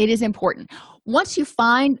 It is important. Once you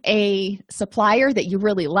find a supplier that you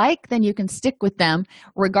really like, then you can stick with them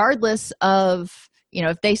regardless of,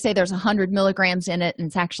 if they say there's 100 milligrams in it and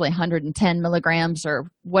it's actually 110 milligrams or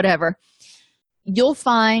whatever. You'll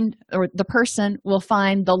find, or the person will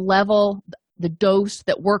find the level, the dose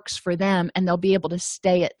that works for them, and they'll be able to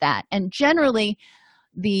stay at that. And generally,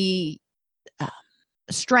 the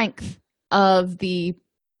strength of the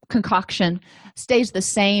concoction stays the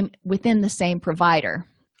same within the same provider.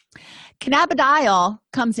 Cannabidiol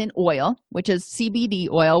comes in oil, which is CBD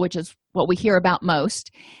oil, which is what we hear about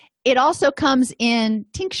most. It also comes in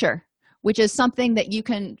tincture, which is something that you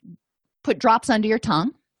can put drops under your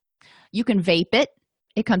tongue. You can vape it.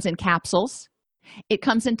 It comes in capsules. It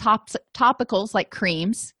comes in topicals like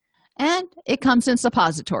creams, and it comes in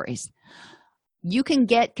suppositories. You can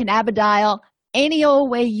get cannabidiol any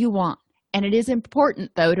old way you want. And it is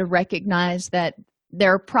important, though, to recognize that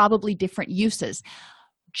there are probably different uses.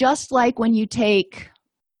 Just like when you take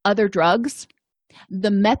other drugs,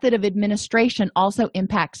 the method of administration also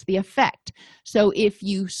impacts the effect. So if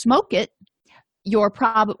you smoke it, or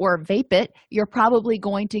vape it, you're probably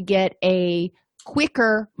going to get a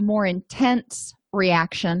quicker, more intense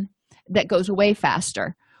reaction that goes away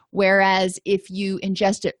faster. Whereas if you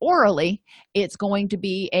ingest it orally, it's going to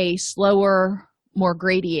be a slower, more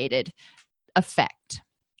gradiated effect.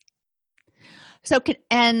 So,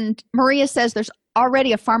 and Maria says there's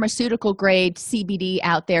already a pharmaceutical grade CBD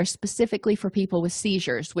out there specifically for people with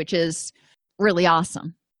seizures, which is really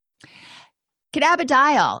awesome.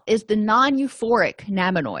 Cannabidiol is the non-euphoric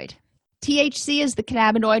cannabinoid. THC is the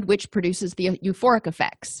cannabinoid which produces the euphoric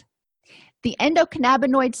effects. The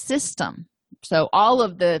endocannabinoid system, so all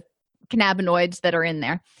of the cannabinoids that are in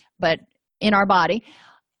there, but in our body,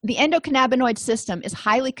 the endocannabinoid system is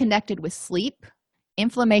highly connected with sleep,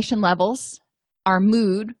 inflammation levels, our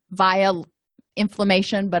mood via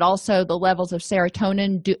inflammation, but also the levels of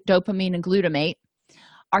serotonin, dopamine, and glutamate,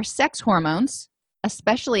 our sex hormones,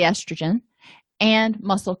 especially estrogen, and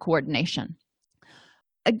muscle coordination.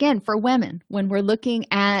 Again, for women, when we're looking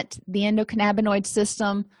at the endocannabinoid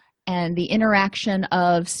system and the interaction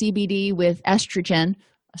of CBD with estrogen,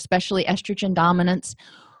 especially estrogen dominance,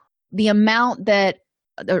 the amount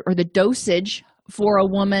or the dosage for a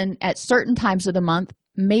woman at certain times of the month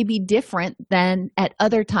may be different than at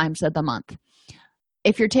other times of the month.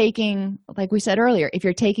 If you're taking, like we said earlier, if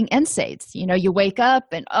you're taking NSAIDs, you wake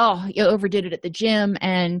up and, you overdid it at the gym,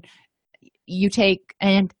 and you take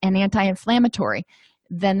an anti-inflammatory,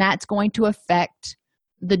 then that's going to affect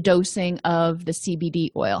the dosing of the CBD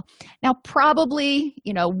oil. Now, probably,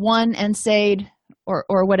 one NSAID or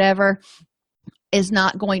whatever is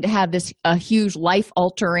not going to have a huge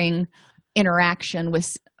life-altering interaction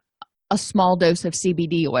with a small dose of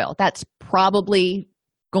CBD oil. That's probably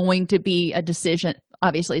going to be a decision.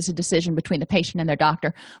 Obviously, it's a decision between the patient and their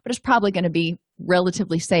doctor, but it's probably going to be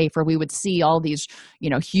relatively safe, or we would see all these,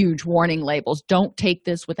 huge warning labels. Don't take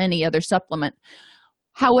this with any other supplement.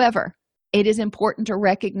 However, it is important to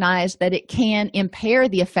recognize that it can impair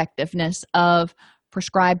the effectiveness of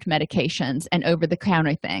prescribed medications and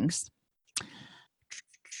over-the-counter things.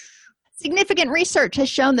 Significant research has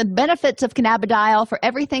shown the benefits of cannabidiol for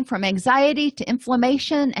everything from anxiety to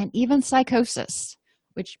inflammation and even psychosis.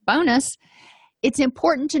 Which, bonus, it's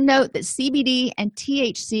important to note that CBD and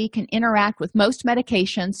THC can interact with most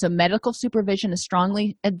medications, so medical supervision is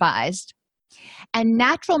strongly advised. And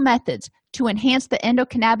natural methods to enhance the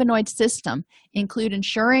endocannabinoid system include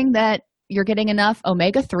ensuring that you're getting enough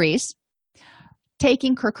omega-3s,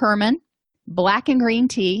 taking curcumin, black and green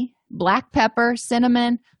tea, black pepper,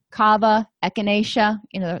 cinnamon, kava, echinacea.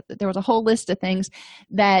 There was a whole list of things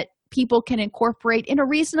that people can incorporate in a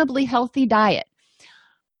reasonably healthy diet.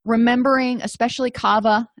 Remembering, especially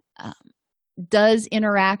kava, does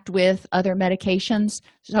interact with other medications,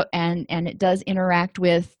 and it does interact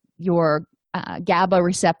with your GABA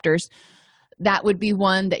receptors. That would be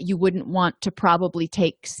one that you wouldn't want to probably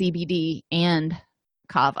take CBD and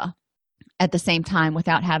kava at the same time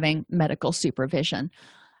without having medical supervision.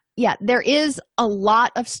 Yeah, there is a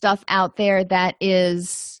lot of stuff out there that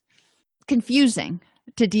is confusing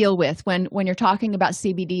to deal with when you're talking about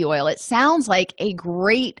CBD oil. It sounds like a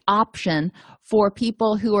great option for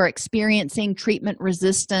people who are experiencing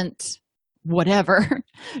treatment-resistant whatever,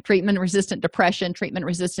 treatment-resistant depression,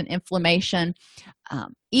 treatment-resistant inflammation,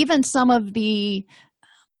 even some of the,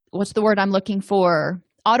 what's the word I'm looking for,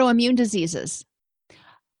 autoimmune diseases,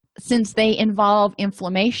 since they involve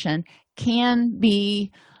inflammation, can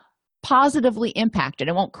be positively impacted.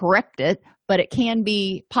 It won't correct it, but it can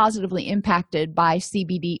be positively impacted by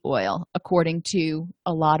CBD oil, according to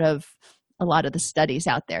a lot of the studies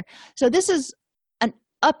out there. So this is an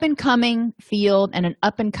up-and-coming field and an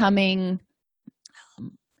up-and-coming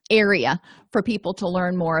area for people to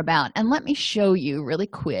learn more about. And let me show you really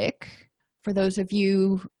quick, for those of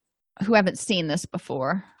you who haven't seen this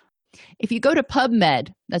before. If you go to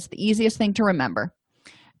PubMed, that's the easiest thing to remember,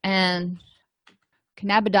 and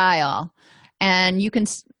cannabidiol, and you can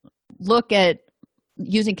look at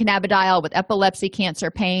using cannabidiol with epilepsy,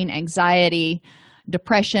 cancer, pain, anxiety,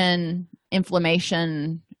 depression,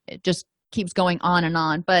 inflammation. It just keeps going on and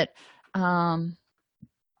on. But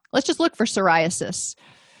let's just look for psoriasis.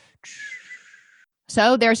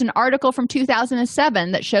 So there's an article from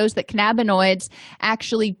 2007 that shows that cannabinoids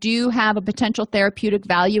actually do have a potential therapeutic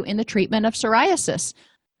value in the treatment of psoriasis.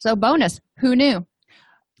 So bonus, who knew?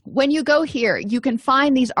 When you go here, you can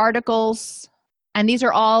find these articles, and these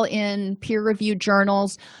are all in peer-reviewed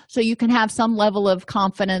journals, so you can have some level of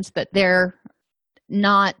confidence that they're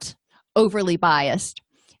not overly biased,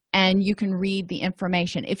 and you can read the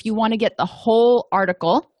information. If you want to get the whole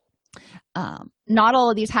article, not all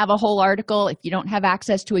of these have a whole article. If you don't have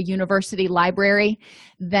access to a university library,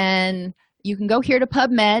 then you can go here to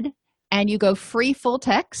PubMed and you go free full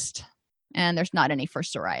text, and there's not any for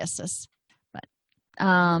psoriasis. But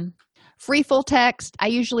free full text, I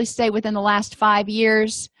usually say within the last 5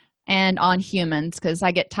 years, and on humans, because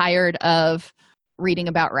I get tired of reading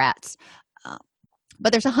about rats.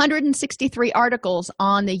 But there's 163 articles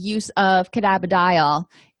on the use of cannabidiol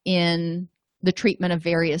in the treatment of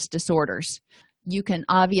various disorders. You can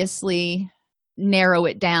obviously narrow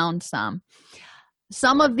it down some.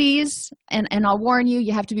 Some of these, and I'll warn you,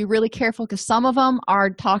 you have to be really careful, because some of them are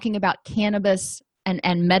talking about cannabis and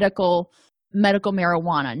medical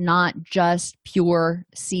marijuana, not just pure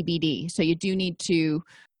CBD. So you do need to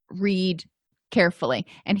read carefully.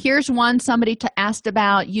 And here's one somebody asked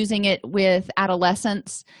about using it with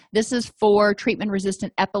adolescents. This is for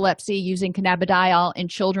treatment-resistant epilepsy using cannabidiol in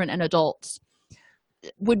children and adults.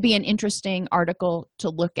 Would be an interesting article to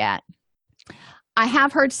look at. I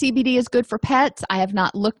have heard CBD is good for pets. I have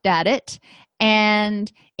not looked at it.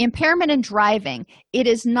 And impairment in driving, it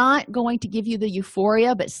is not going to give you the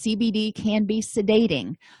euphoria, but CBD can be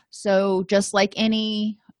sedating. So just like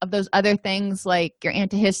any of those other things, like your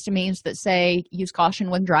antihistamines that say use caution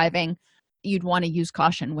when driving, you'd want to use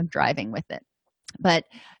caution when driving with it. But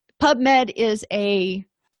PubMed is a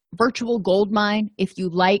virtual goldmine if you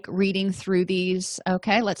like reading through these.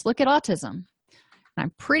 Okay, let's look at autism.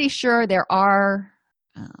 I'm pretty sure there are,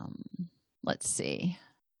 let's see,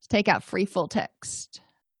 take out free full text.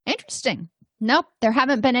 Interesting. Nope, there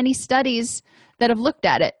haven't been any studies that have looked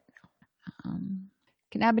at it.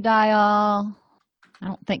 Cannabidiol. I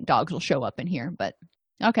don't think dogs will show up in here, but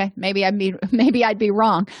okay, maybe I'd be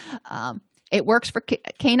wrong. It works for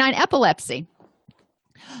canine epilepsy.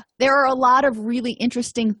 There are a lot of really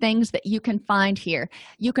interesting things that you can find here.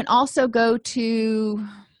 You can also go to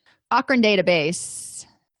Cochrane database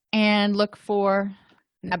and look for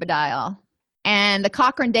cannabidiol. And the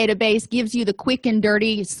Cochrane database gives you the quick and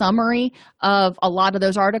dirty summary of a lot of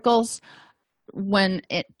those articles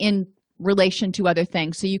in relation to other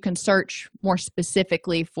things. So you can search more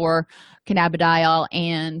specifically for cannabidiol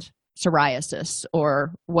and psoriasis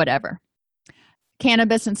or whatever.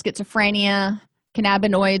 Cannabis and schizophrenia,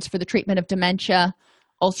 cannabinoids for the treatment of dementia,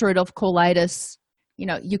 ulcerative colitis.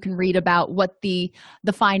 You can read about what the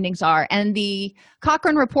findings are. And the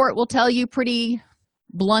Cochrane report will tell you pretty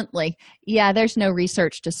bluntly, yeah, there's no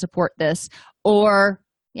research to support this, or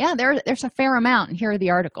yeah, there's a fair amount, and here are the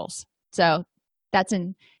articles. So that's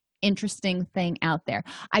an interesting thing out there.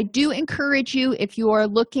 I do encourage you, if you are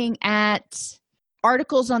looking at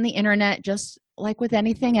articles on the internet, just like with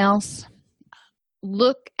anything else,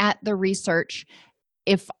 look at the research.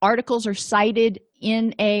 If articles are cited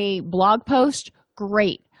in a blog post,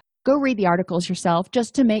 great. Go read the articles yourself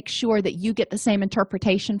just to make sure that you get the same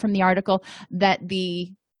interpretation from the article that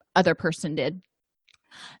the other person did.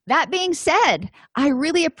 That being said, I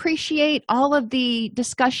really appreciate all of the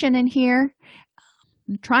discussion in here.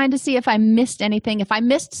 I'm trying to see if I missed anything. If I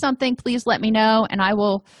missed something, please let me know, and I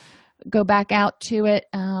will go back out to it.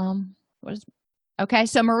 Okay,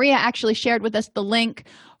 so Maria actually shared with us the link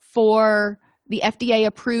for the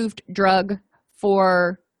FDA-approved drug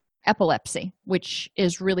for epilepsy, which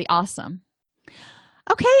is really awesome.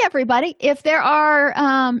 Okay, everybody, if there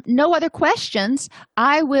are no other questions,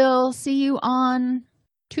 I will see you on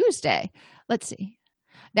Tuesday. Let's see.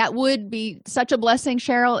 That would be such a blessing,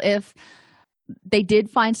 Cheryl, if they did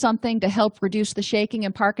find something to help reduce the shaking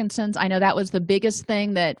in Parkinson's. I know that was the biggest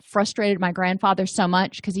thing that frustrated my grandfather so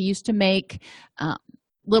much, because he used to make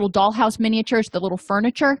little dollhouse miniatures, the little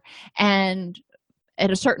furniture, and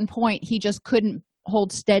at a certain point, he just couldn't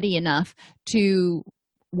hold steady enough to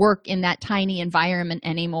work in that tiny environment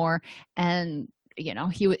anymore, and he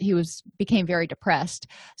became very depressed.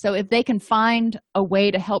 So if they can find a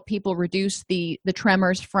way to help people reduce the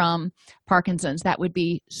tremors from Parkinson's, that would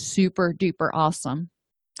be super duper awesome.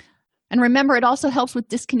 And remember, it also helps with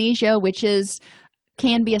dyskinesia, which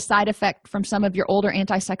can be a side effect from some of your older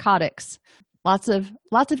antipsychotics. Lots of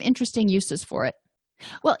interesting uses for it.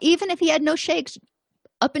 Well, even if he had no shakes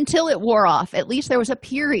up until it wore off, at least there was a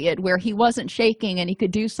period where he wasn't shaking and he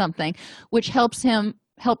could do something, which helped him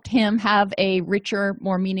have a richer,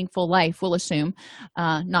 more meaningful life, we'll assume,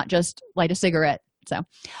 not just light a cigarette. So,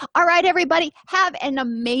 all right, everybody, have an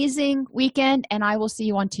amazing weekend, and I will see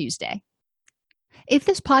you on Tuesday. If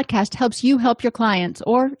this podcast helps you help your clients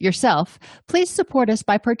or yourself, please support us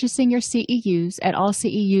by purchasing your CEUs at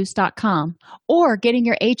allceus.com or getting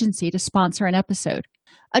your agency to sponsor an episode.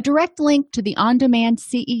 A direct link to the on-demand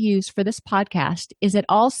CEUs for this podcast is at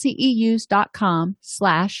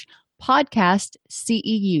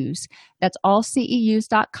allceus.com/podcastceus. That's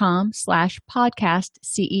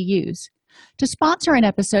allceus.com/podcastceus. To sponsor an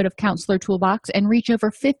episode of Counselor Toolbox and reach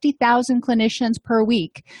over 50,000 clinicians per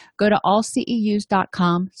week, go to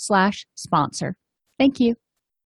allceus.com/sponsor. Thank you.